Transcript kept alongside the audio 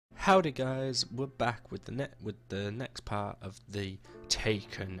Howdy guys, we're back with the next part of the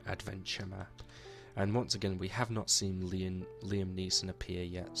Taken adventure map, and once again we have not seen Liam Neeson appear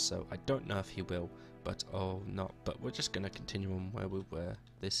yet, so I don't know if he will, but we're just gonna continue on where we were.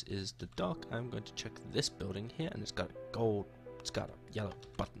 This is the dock. I'm going to check this building here, and it's got a yellow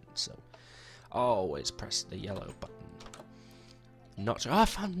button, so always press the yellow button. Notch. Oh, I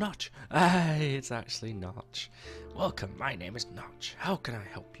found Notch! Hey, it's actually Notch. Welcome, my name is Notch. How can I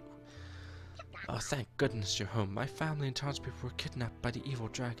help you? Oh, thank goodness you're home. My family and townspeople were kidnapped by the evil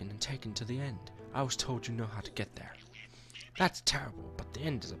dragon and taken to the end. I was told you know how to get there. That's terrible, but the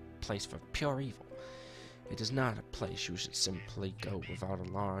end is a place for pure evil. It is not a place you should simply go without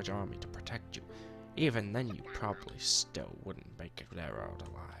a large army to protect you. Even then, you probably still wouldn't make it there out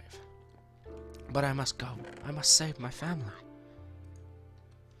alive. But I must go. I must save my family.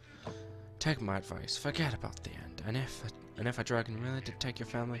 Take my advice, forget about the end, and if a dragon really did take your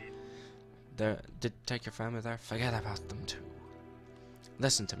family there, forget about them too.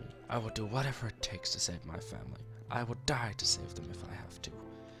 Listen to me, I will do whatever it takes to save my family. I will die to save them if I have to.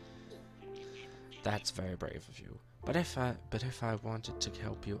 That's very brave of you. But if I wanted to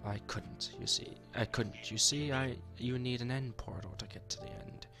help you, I couldn't, you see. You need an end portal to get to the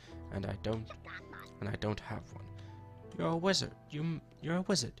end, and I don't have one. You're a wizard. You're a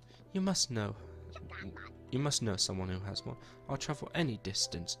wizard. You must know someone who has one. I'll travel any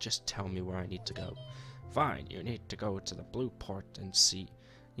distance, just tell me where I need to go. Fine, you need to go to the Blue Port and see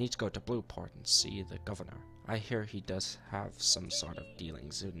the governor. I hear he does have some sort of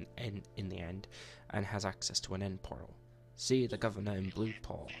dealings in the end, and has access to an end portal. See the governor in Blue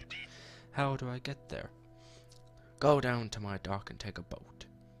Port. How do I get there? Go down to my dock and take a boat.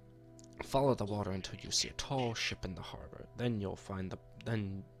 Follow the water until you see a tall ship in the harbor. Then you'll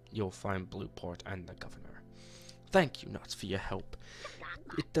find Blue Port and the governor. Thank you, Knots, for your help.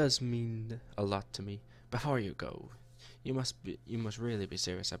 It does mean a lot to me. Before you go, you must really be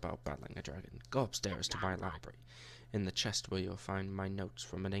serious about battling a dragon. Go upstairs to my library. In the chest where you'll find my notes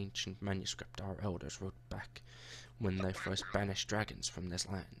from an ancient manuscript our elders wrote back when they first banished dragons from this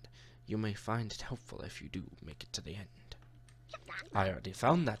land. You may find it helpful if you do make it to the end. I already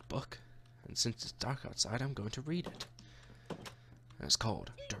found that book, and since it's dark outside, I'm going to read it. It's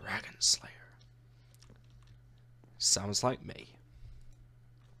called Dragon Slayer. Sounds like me.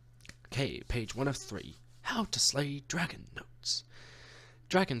 Okay, page 1 of 3. How to slay dragon notes.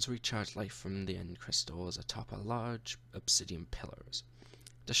 Dragons recharge life from the end crystals atop a large obsidian pillars.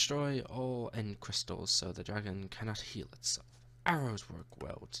 Destroy all end crystals so the dragon cannot heal itself. Arrows work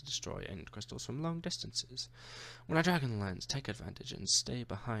well to destroy end crystals from long distances. When a dragon lands, take advantage and stay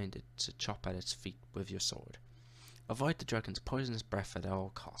behind it to chop at its feet with your sword. Avoid the dragon's poisonous breath at all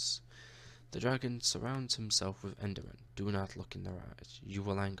costs. The dragon surrounds himself with endermen. Do not look in their eyes. You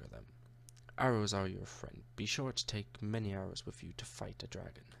will anger them. Arrows are your friend. Be sure to take many arrows with you to fight a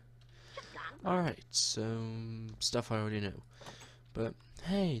dragon. Alright, so stuff I already know. But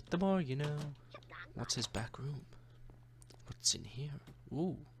hey, the more you know. What's his back room? What's in here?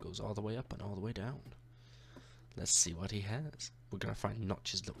 Ooh, goes all the way up and all the way down. Let's see what he has. We're gonna find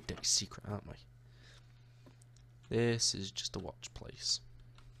Notch's little dirty secret, aren't we? This is just a watch place.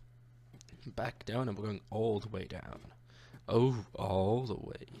 Back down, and we're going all the way down. Oh, all the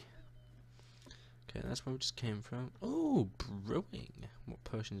way. Okay, that's where we just came from. Oh, brewing. What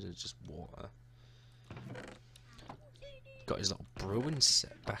potions is just water? Got his little brewing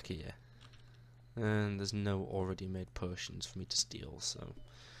set back here. And there's no already made potions for me to steal, so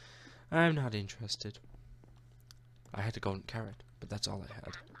I'm not interested. I had a golden carrot, but that's all I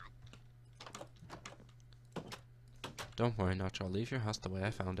had. Don't worry, Notch, I'll leave your house the way I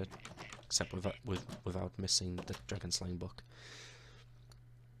found it. Except without missing the dragon slaying book.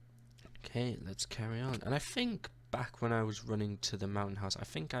 Okay, let's carry on. And I think back when I was running to the mountain house, I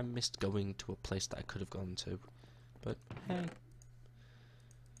think I missed going to a place that I could have gone to. But hey.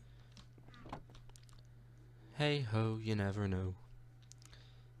 Hey ho, you never know.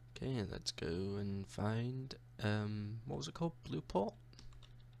 Okay, let's go and find what was it called? Blue Port?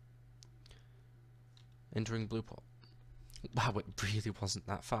 Entering Blue Port. Wow, it really wasn't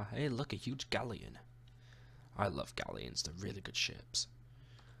that far. Hey, look, a huge galleon. I love galleons, they're really good ships.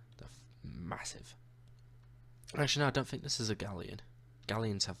 They're massive. Actually, no, I don't think this is a galleon.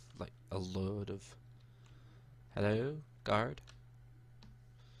 Galleons have, like, a load of... Hello, guard?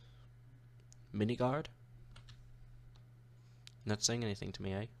 Mini guard? Not saying anything to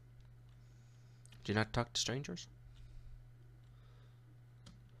me, eh? Do you not talk to strangers?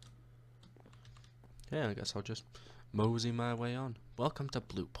 Yeah, I guess I'll just mosey my way on. Welcome to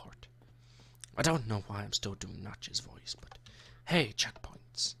Blue Port. I don't know why I'm still doing Notch's voice, but hey,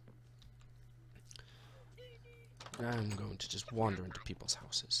 checkpoints. I'm going to just wander into people's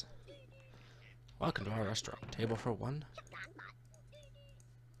houses. Welcome to our restaurant. Table for one?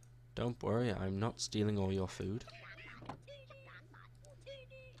 Don't worry, I'm not stealing all your food.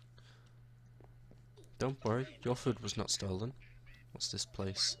 Don't worry, your food was not stolen. What's this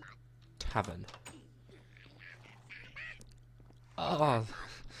place? Tavern. Oh,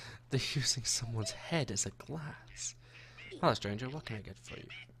 they're using someone's head as a glass. Hello, stranger, what can I get for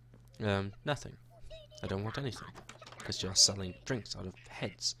you? Nothing. I don't want anything. Because you're selling drinks out of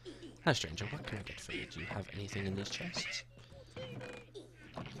heads. Hello, stranger, what can I get for you? Do you have anything in these chests?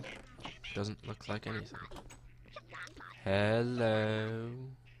 Doesn't look like anything. Hello.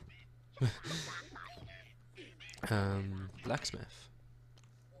 Blacksmith.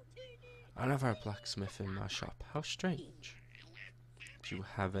 I never have a blacksmith in my shop. How strange. Do you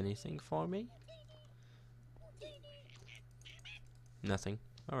have anything for me? Nothing.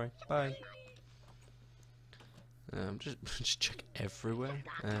 Alright, bye. Just check everywhere.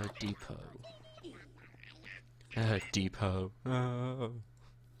 Depot. Depot. Oh.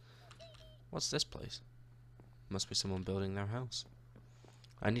 What's this place? Must be someone building their house.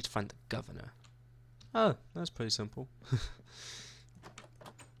 I need to find the governor. Oh, that's pretty simple.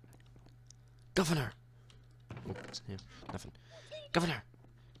 Governor! Oh, what's his name? Nothing. Governor!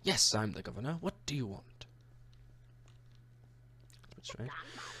 Yes, I'm the governor. What do you want? That's right.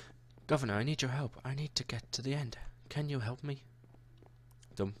 Governor, I need your help. I need to get to the end. Can you help me?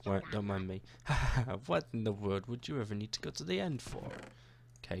 Don't mind me. What in the world would you ever need to go to the end for?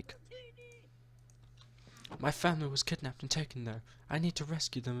 Cake. My family was kidnapped and taken there. I need to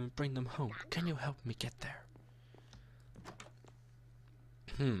rescue them and bring them home. Can you help me get there?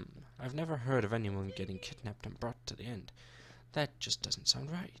 I've never heard of anyone getting kidnapped and brought to the end. That just doesn't sound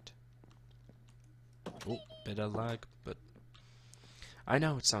right. Oh, bit of lag, but... I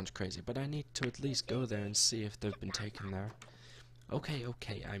know it sounds crazy, but I need to at least go there and see if they've been taken there. Okay,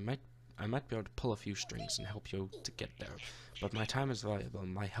 I might be able to pull a few strings and help you to get there, but my time is valuable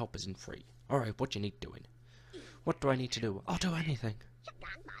and my help isn't free. Alright, what you need doing? What do I need to do? I'll do anything.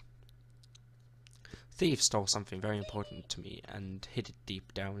 Thieves stole something very important to me and hid it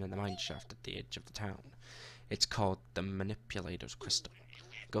deep down in the mine shaft at the edge of the town. It's called the Manipulator's Crystal.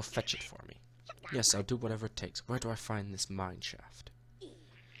 Go fetch it for me. Yes, I'll do whatever it takes. Where do I find this mine shaft?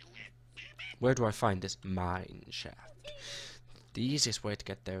 Where do I find this mine shaft? The easiest way to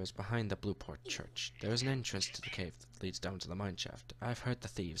get there is behind the Blueport Church. There is an entrance to the cave that leads down to the mine shaft. I've heard the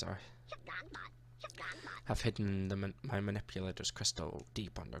thieves have hidden my manipulator's crystal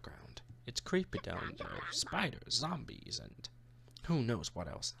deep underground. It's creepy down there. Spiders, zombies, and who knows what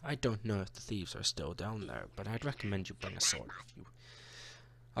else. I don't know if the thieves are still down there, but I'd recommend you bring a sword with you.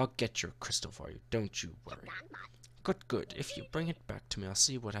 I'll get your crystal for you, don't you worry. Good. If you bring it back to me, I'll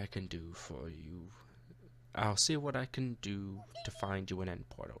see what I can do for you. I'll see what I can do to find you an end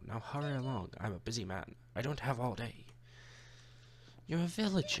portal. Now hurry along. I'm a busy man. I don't have all day. You're a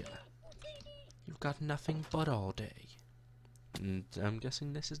villager. You've got nothing but all day. And I'm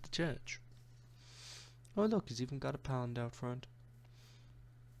guessing this is the church. Oh look, he's even got a pound out front.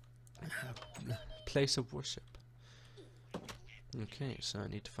 Place of worship. Okay, so I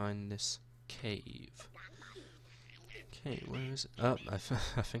need to find this cave. Okay, where is it? Oh, I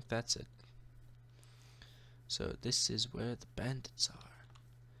think that's it. So this is where the bandits are.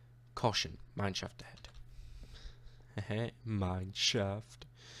 Caution, mineshaft ahead. Mineshaft.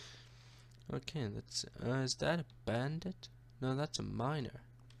 Okay, that's is that a bandit? No, that's a miner.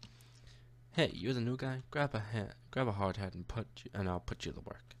 Hey, you're the new guy. Grab a hard hat and I'll put you to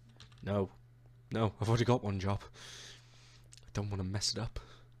work. No, I've already got one job. I don't want to mess it up.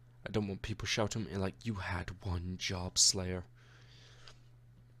 I don't want people shouting at me like, you had one job, Slayer.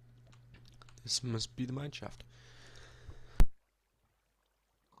 This must be the mineshaft.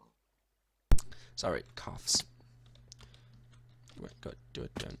 Sorry, coughs. Wait, go do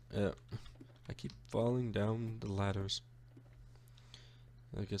it again. I keep falling down the ladders.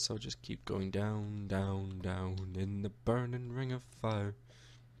 I guess I'll just keep going down, down, down in the burning ring of fire.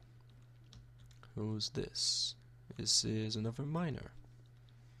 Who's this? This is another miner.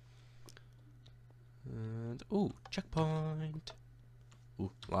 And ooh, checkpoint.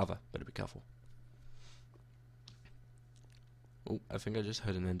 Ooh, lava. Better be careful. Oh, I think I just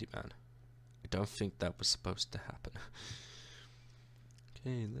heard an Enderman. I don't think that was supposed to happen.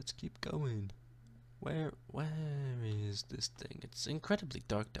 Okay, let's keep going. Where is this thing? It's incredibly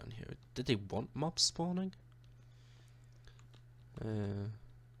dark down here. Did they want mobs spawning?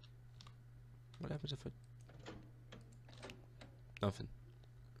 What happens if I... Nothing.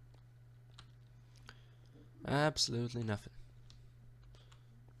 Absolutely nothing.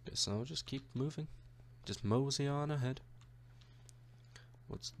 Guess I'll just keep moving. Just mosey on ahead.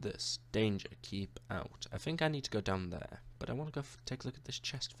 What's this? Danger, keep out. I think I need to go down there, but I want to go take a look at this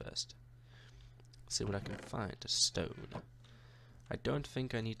chest first. See what I can find. A stone. I don't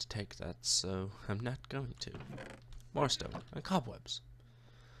think I need to take that, so I'm not going to. More stone and cobwebs.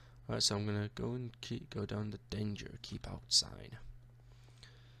 Alright, so I'm gonna go and go down the danger, keep out sign.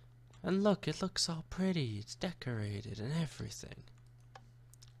 And look, it looks all pretty. It's decorated and everything.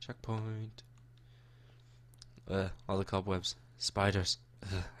 Checkpoint. All the cobwebs. Spiders.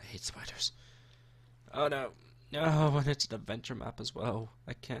 I hate spiders. Oh no. No, and it's an adventure map as well.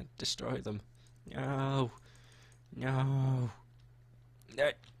 I can't destroy them. No. No.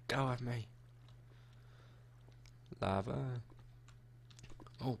 Let go of me. Lava.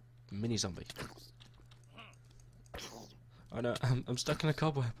 Oh, mini zombie. Oh no, I'm stuck in a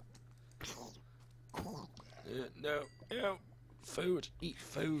cobweb. No, no. Food. Eat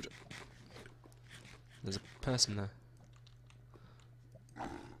food. There's a person there.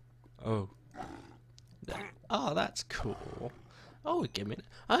 Oh. Oh, that's cool. Oh, give me.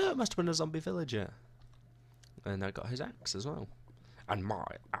 Oh, it must have been a zombie villager. And I got his axe as well. And my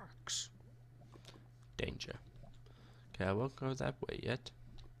axe. Danger. Okay, I won't go that way yet.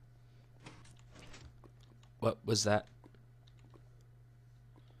 What was that?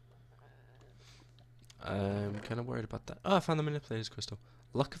 I'm kind of worried about that. Oh, I found the manipulator's crystal.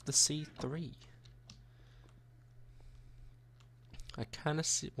 Luck of the C3. I kind of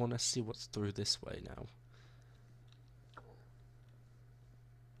want to see what's through this way now.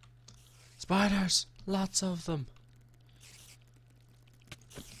 Spiders! Lots of them!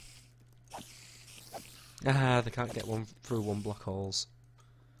 Ah, they can't get one through one block holes.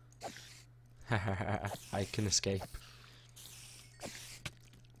 Haha, I can escape.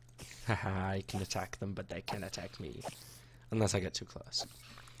 Haha, I can attack them, but they can't attack me. Unless I get too close.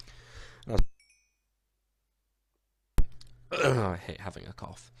 I hate having a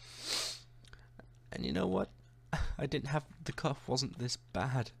cough. And you know what? I didn't have... the cough wasn't this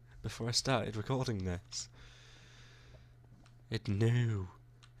bad before I started recording this. It knew.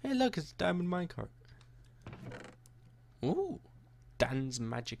 Hey look, it's a diamond minecart. Ooh, Dan's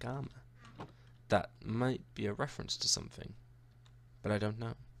magic armor. That might be a reference to something, but I don't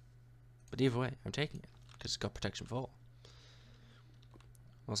know. But either way, I'm taking it, because it's got protection 4.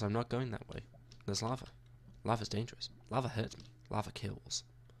 Also, I'm not going that way. There's lava. Lava's dangerous. Lava hurts me. Lava kills.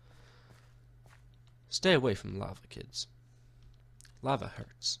 Stay away from lava, kids. Lava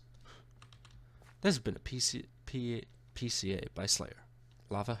hurts. There's been a PCA by Slayer.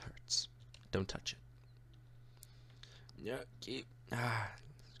 Lava hurts. Don't touch it. Yeah,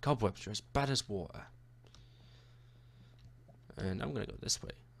 cobwebs are as bad as water. And I'm gonna go this way.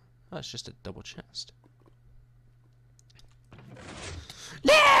 Oh, it's just a double chest.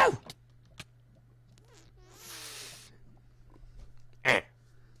 No!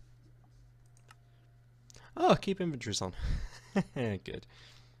 Oh, keep inventories on. Good.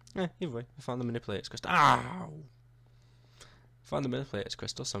 Either way, I found the manipulator's crystal. Ow! Found the manipulator's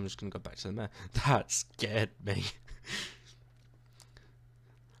crystal, so I'm just gonna go back to the mare. That scared me.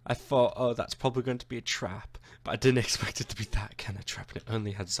 I thought, oh, that's probably going to be a trap, but I didn't expect it to be that kind of trap, and it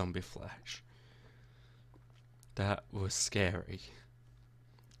only had zombie flesh. That was scary.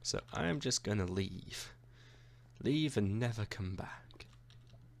 So I'm just gonna leave. Leave and never come back.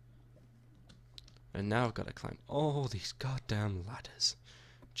 And now I've got to climb all these goddamn ladders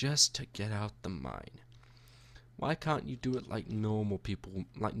just to get out the mine. Why can't you do it like normal people,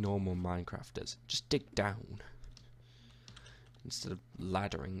 like normal Minecrafters? Just dig down. Instead of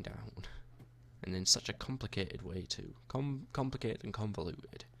laddering down. And in such a complicated way too. Complicated and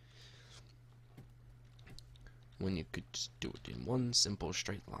convoluted. When you could just do it in one simple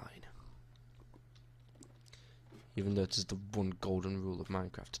straight line. Even though it is the one golden rule of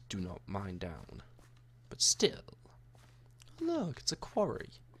Minecraft, do not mine down. But still. Look, it's a quarry.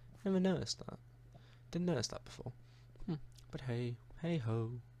 Never noticed that. Didn't notice that before. But hey, hey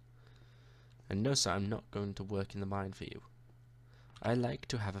ho. And no, sir, I'm not going to work in the mine for you. I like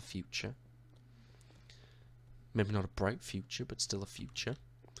to have a future. Maybe not a bright future, but still a future.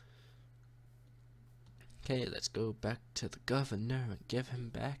 Okay, let's go back to the governor and give him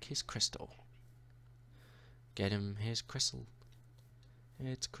back his crystal. Get him his crystal.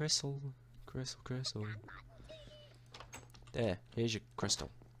 It's crystal. Crystal, crystal. There, here's your crystal.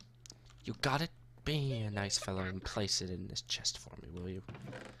 You got it? Be a nice fellow and place it in this chest for me, will you?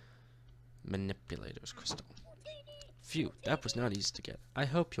 Manipulator's crystal. Phew, that was not easy to get. I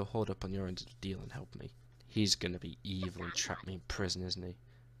hope you'll hold up on your end of the deal and help me. He's gonna be evil and trap me in prison, isn't he?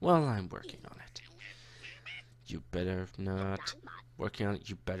 Well, I'm working on it. You better not. Working on it,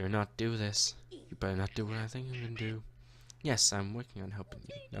 you better not do this. You better not do what I think you can do. Yes, I'm working on helping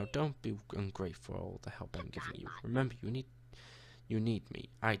you. Now don't be ungrateful for all the help I'm giving you. Remember, you need me.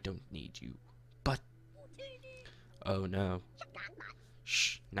 I don't need you. But oh no.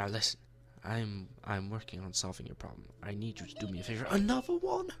 Shh. Now listen. I'm working on solving your problem. I need you to do me a favor. Another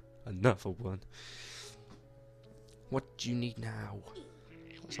one? Another one. What do you need now?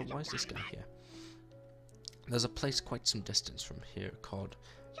 So why is this guy here? There's a place quite some distance from here called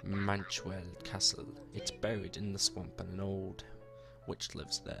Manchwell Castle. It's buried in the swamp and an old witch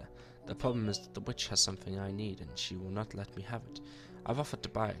lives there. The problem is that the witch has something I need and she will not let me have it. I've offered to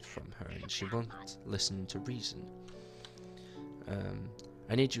buy it from her and she won't listen to reason.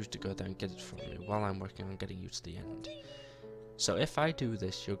 I need you to go there and get it for me while I'm working on getting you to the end. So if I do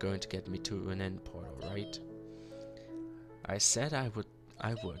this, you're going to get me to an end portal, right? I said I would,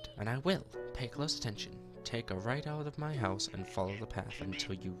 and I will. Pay close attention. Take a right out of my house and follow the path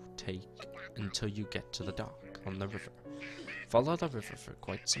until you get to the dock on the river. Follow the river for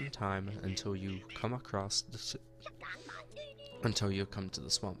quite some time until you come to the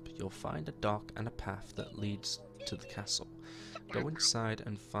swamp. You'll find a dock and a path that leads to the castle. Go inside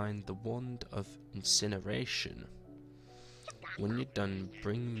and find the wand of incineration. When you're done,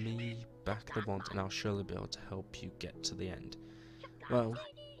 bring me back the wand and I'll surely be able to help you get to the end. Well,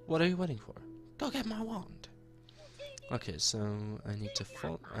 what are you waiting for? Go get my wand! Okay, so I need to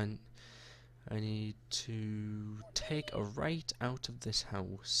I need to take a right out of this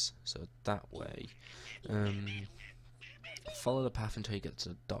house, so that way. Follow the path until you get to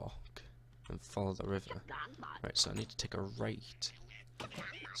the dock, and follow the river. Right, so I need to take a right.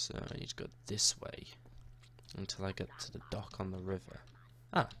 So I need to go this way until I get to the dock on the river.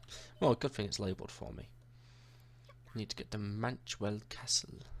 Ah, well, good thing it's labelled for me. I need to get to Manchwell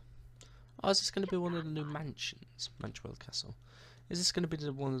Castle. Oh, is this going to be one of the new mansions? Manchwell Castle. Is this going to be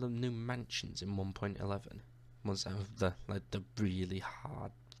one of the new mansions in 1.11? Ones that have the really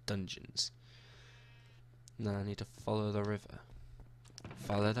hard dungeons. Now I need to follow the river.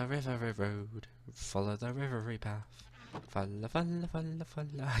 Follow the river road. Follow the rivery path. Follow, follow, follow,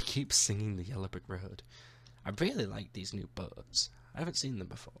 follow. I keep singing the Yellow Brick Road. I really like these new boats. I haven't seen them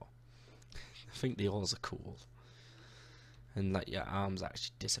before. I think the oars are cool. And like your arms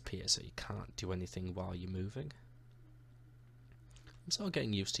actually disappear so you can't do anything while you're moving. I'm sort of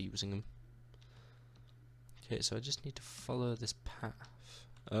getting used to using them. Okay, so I just need to follow this path.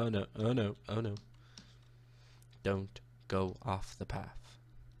 Oh no, oh no, oh no. Don't go off the path.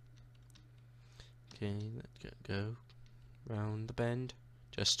 Okay, let's go round the bend.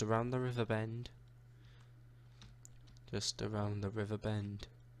 Just around the river bend. Just around the river bend.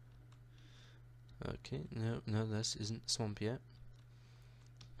 Okay, no, this isn't the swamp yet.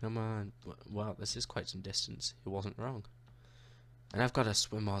 Come on. Wow, this is quite some distance. He wasn't wrong. And I've got to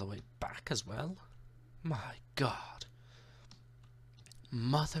swim all the way back as well? My God.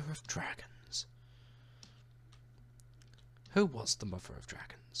 Mother of Dragons. Who was the Mother of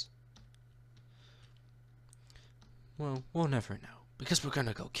Dragons? Well, we'll never know, because we're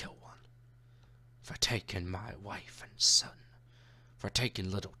gonna go kill one. For taking my wife and son. For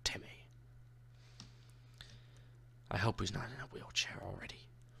taking little Timmy. I hope he's not in a wheelchair already.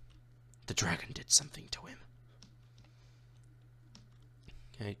 The dragon did something to him.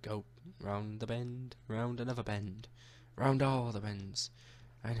 Okay, go round the bend, round another bend, round all the bends.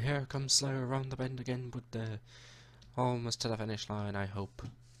 And here comes Slayer round the bend again with the almost to the finish line, I hope.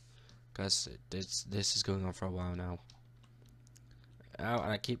 Because this is going on for a while now. Oh,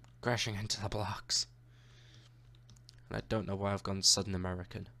 and I keep crashing into the blocks. And I don't know why I've gone sudden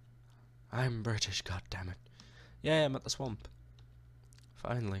American. I'm British, goddammit. Yeah, I'm at the swamp.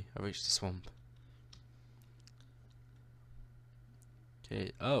 Finally, I reached the swamp.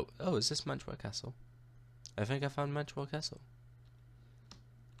 Okay, oh, is this Manchwell Castle? I think I found Manchwell Castle.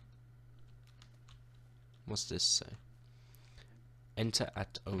 What's this say? Enter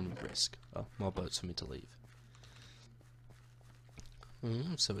at own risk. Oh, more boats for me to leave.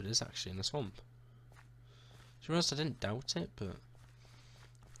 So it is actually in the swamp. To be honest, I didn't doubt it, but...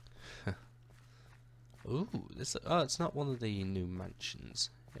 Ooh, it's not one of the new mansions.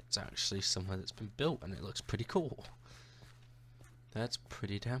 It's actually somewhere that's been built and it looks pretty cool. That's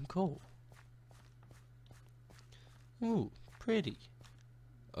pretty damn cool. Ooh, pretty.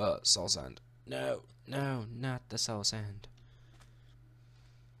 Soul sand. No, not the soul sand.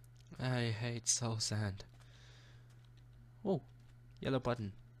 I hate soul sand. Oh, yellow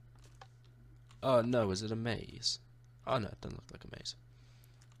button. Oh no, is it a maze? Oh no, it doesn't look like a maze.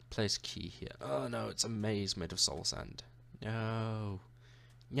 Place key here. Oh no, it's a maze made of soul sand. No.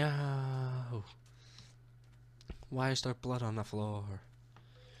 Why is there blood on the floor?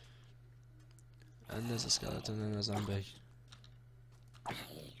 And there's a skeleton and a zombie.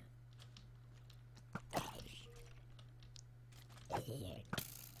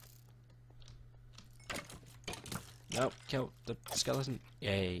 Nope, killed the skeleton.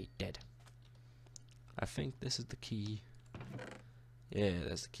 Yay, dead. I think this is the key. Yeah,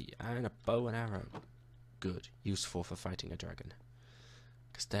 there's the key. And a bow and arrow. Good. Useful for fighting a dragon.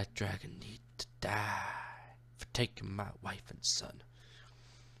 Because that dragon needs to die for taking my wife and son.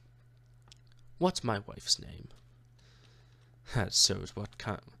 What's my wife's name? That shows what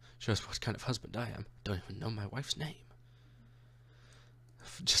kind of husband I am. Don't even know my wife's name.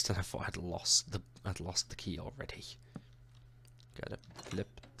 Just then I thought I'd lost the key already. Gotta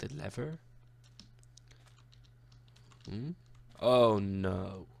flip the lever. Oh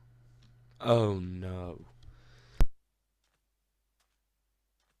no. Oh no.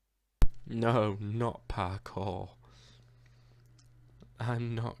 No, not parkour.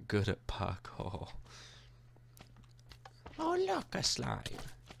 I'm not good at parkour. Oh look, a slime.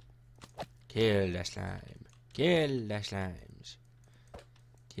 Kill the slime. Kill the slimes.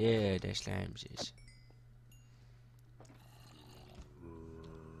 Kill the slimeses.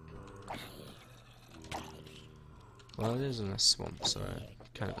 Well, it is in a swamp, so I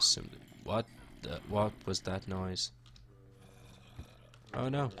kind of assumed it. What was that noise? Oh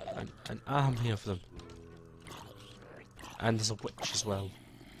no, an army of them. And there's a witch as well.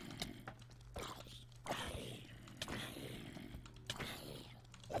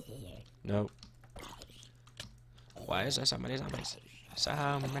 No. Why is there so many zombies? So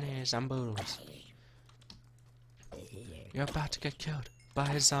many zombies. You're about to get killed by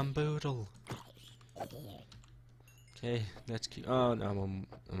a zomboodle. Okay, let's keep. Oh no, I'm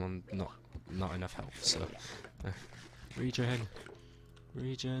on not enough health. So regen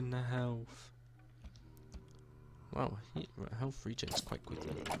the health. Wow, health regens quite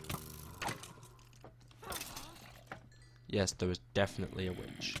quickly. Yes, there was definitely a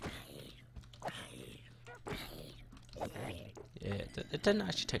witch. Yeah, it didn't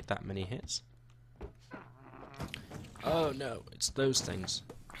actually take that many hits. Oh no, it's those things.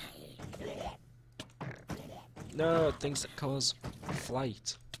 No, things that cause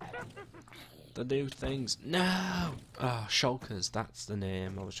flight. The new things. No! Oh, shulkers, that's the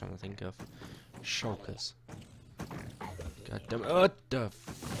name I was trying to think of. Shulkers. God damn it. What the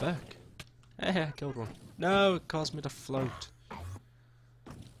fuck? Hey, I killed one. No, it caused me to float.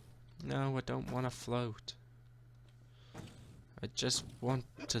 No, I don't want to float. I just want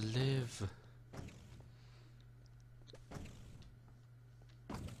to live.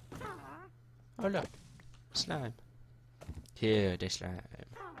 Oh look, slime. Here, the slime.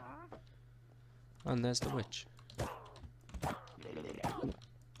 And there's the witch.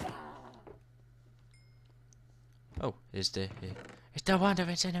 Oh, it's the wand of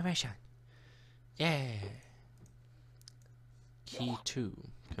incineration. Yeah. Key 2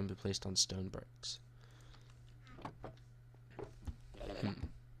 can be placed on stone bricks.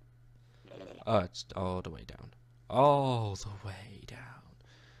 Oh, it's all the way down. All the way down.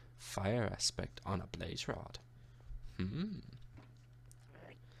 Fire aspect on a blaze rod.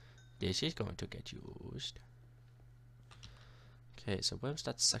 This is going to get used. Okay, so where's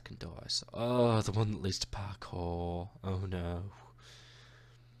that second door I saw? Oh, the one that leads to parkour. Oh no.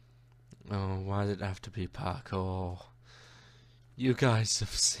 Oh, why did it have to be parkour? You guys have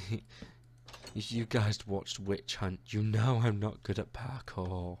seen... If you guys watched Witch Hunt, you know I'm not good at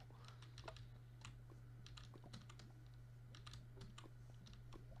parkour.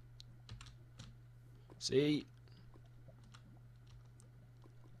 See?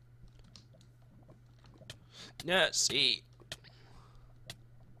 Yeah, see?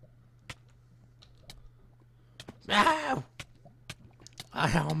 No!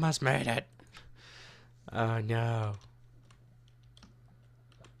 I almost made it. Oh no.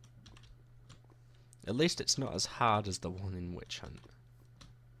 At least it's not as hard as the one in Witch Hunt.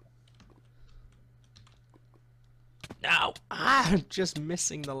 No! I'm just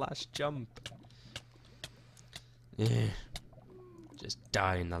missing the last jump. Yeah. Just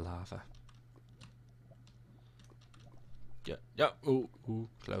die in the lava. Yeah, ooh,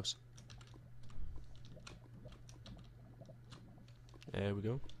 close. There we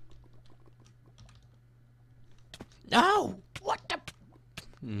go. No! What the?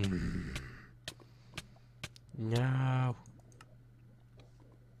 No.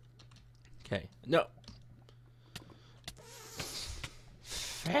 Okay. No.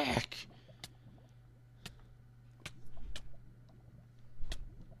 Fuck.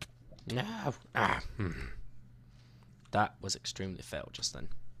 No. That was extremely fail just then.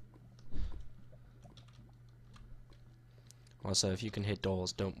 Also, if you can hear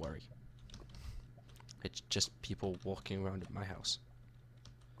doors, don't worry. It's just people walking around at my house.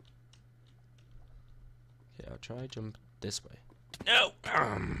 Okay, I'll try jump this way. No!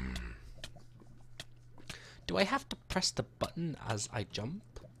 Do I have to press the button as I jump?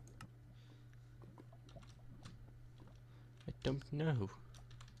 I don't know.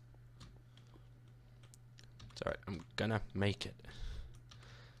 It's alright, I'm gonna make it.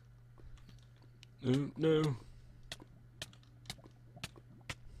 No.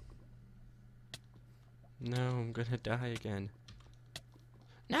 No, I'm gonna die again.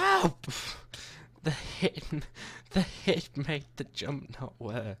 No! The hit made the jump not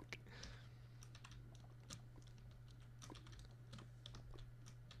work.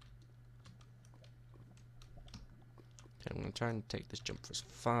 Okay, I'm gonna try and take this jump as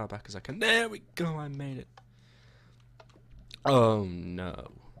far back as I can. There we go, I made it. Oh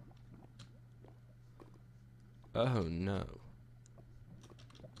no. Oh no.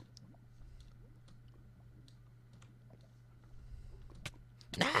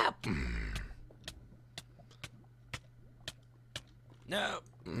 No! No!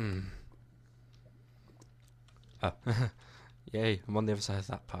 Oh. Yay, I'm on the other side of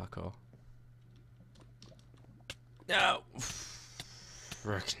that parkour. No!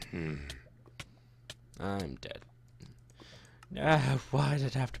 Frick. I'm dead. No, why did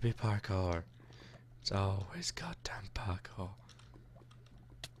it have to be parkour? It's always goddamn parkour.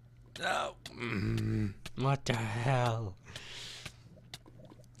 No! What the hell?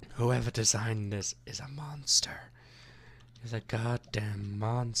 Whoever designed this is a monster. He's a goddamn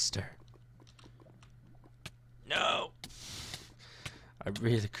monster. No! I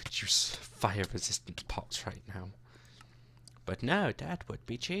really could use fire-resistant pots right now. But no, that would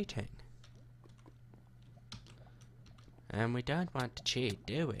be cheating. And we don't want to cheat,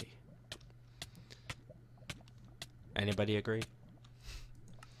 do we? Anybody agree?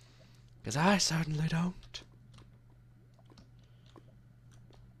 Because I certainly don't.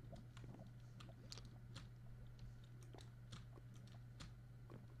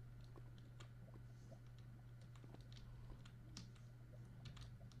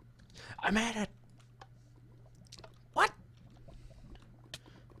 I made it! What?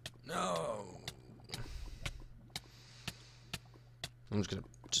 No. I'm just gonna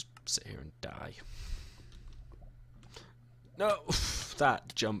sit here and die. No!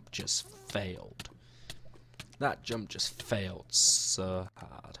 That jump just failed. That jump just failed so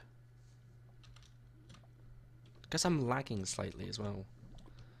hard. Guess I'm lagging slightly as well.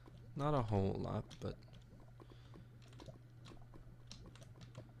 Not a whole lot, but...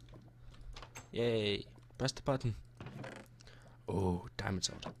 Yay! Press the button. Oh, diamond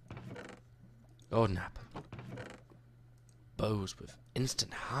sword. Golden apple. Bows with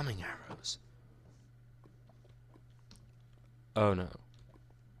instant harming arrows. Oh no.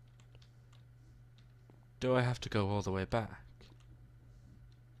 Do I have to go all the way back?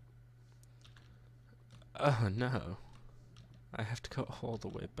 Oh no. I have to go all the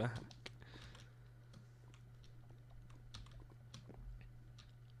way back.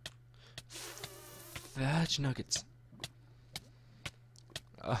 Veg nuggets.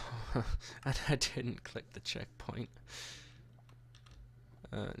 Oh, and I didn't click the checkpoint.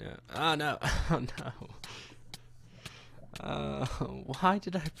 Oh no. Oh no. Oh no. Why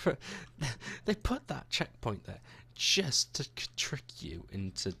did I put... They put that checkpoint there just to trick you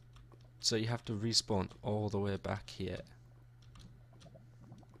into... So you have to respawn all the way back here.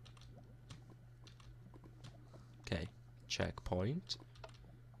 Okay. Checkpoint.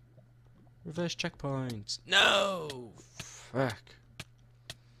 Reverse checkpoint. No! Fuck.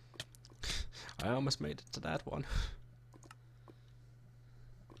 I almost made it to that one.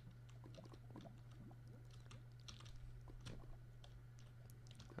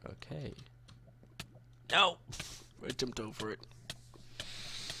 Okay. No! I jumped over it.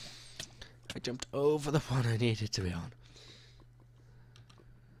 I jumped over the one I needed to be on.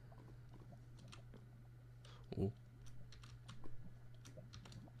 Oh.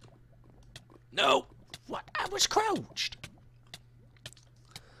 No! What? I was crouched!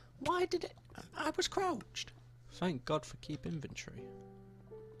 Why did it... I was crouched. Thank God for keep inventory.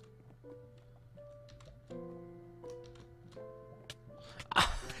 I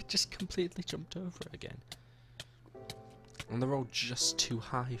just completely jumped over it again. And they're all just too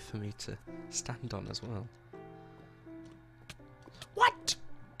high for me to stand on as well. What?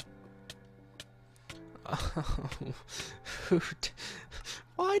 Oh,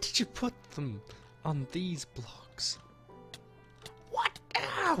 why did you put them on these blocks? What?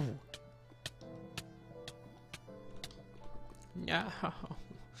 Ow! No.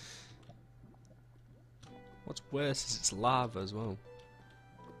 What's worse is it's lava as well.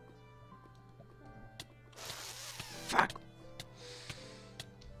 Fuck!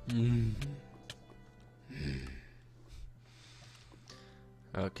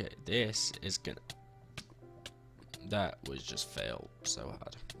 Okay, this is gonna... That was just failed so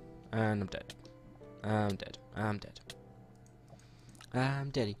hard. And I'm dead. I'm dead. I'm dead. I'm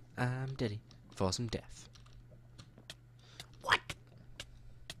deady. I'm deady. For some death. What?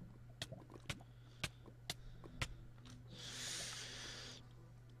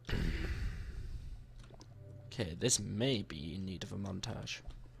 Okay, this may be in need of a montage.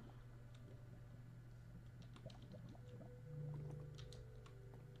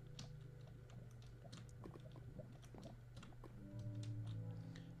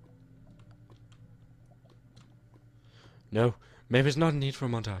 No, maybe it's not a need for a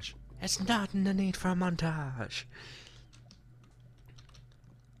montage. It's not in the need for a montage.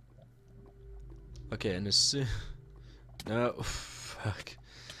 Okay, and as soon... No, fuck.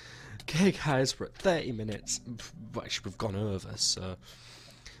 Okay guys, we're at 30 minutes. Actually, we've gone over, so...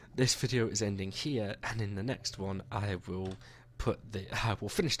 This video is ending here, and in the next one, I will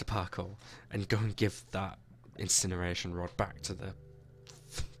finish the parkour, and go and give that incineration rod back to the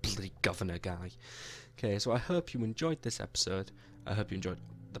bloody governor guy. Okay, so I hope you enjoyed this episode. I hope you enjoyed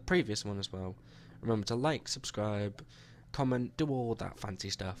the previous one as well. Remember to like, subscribe, comment, do all that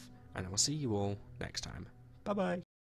fancy stuff, and I will see you all next time. Bye bye.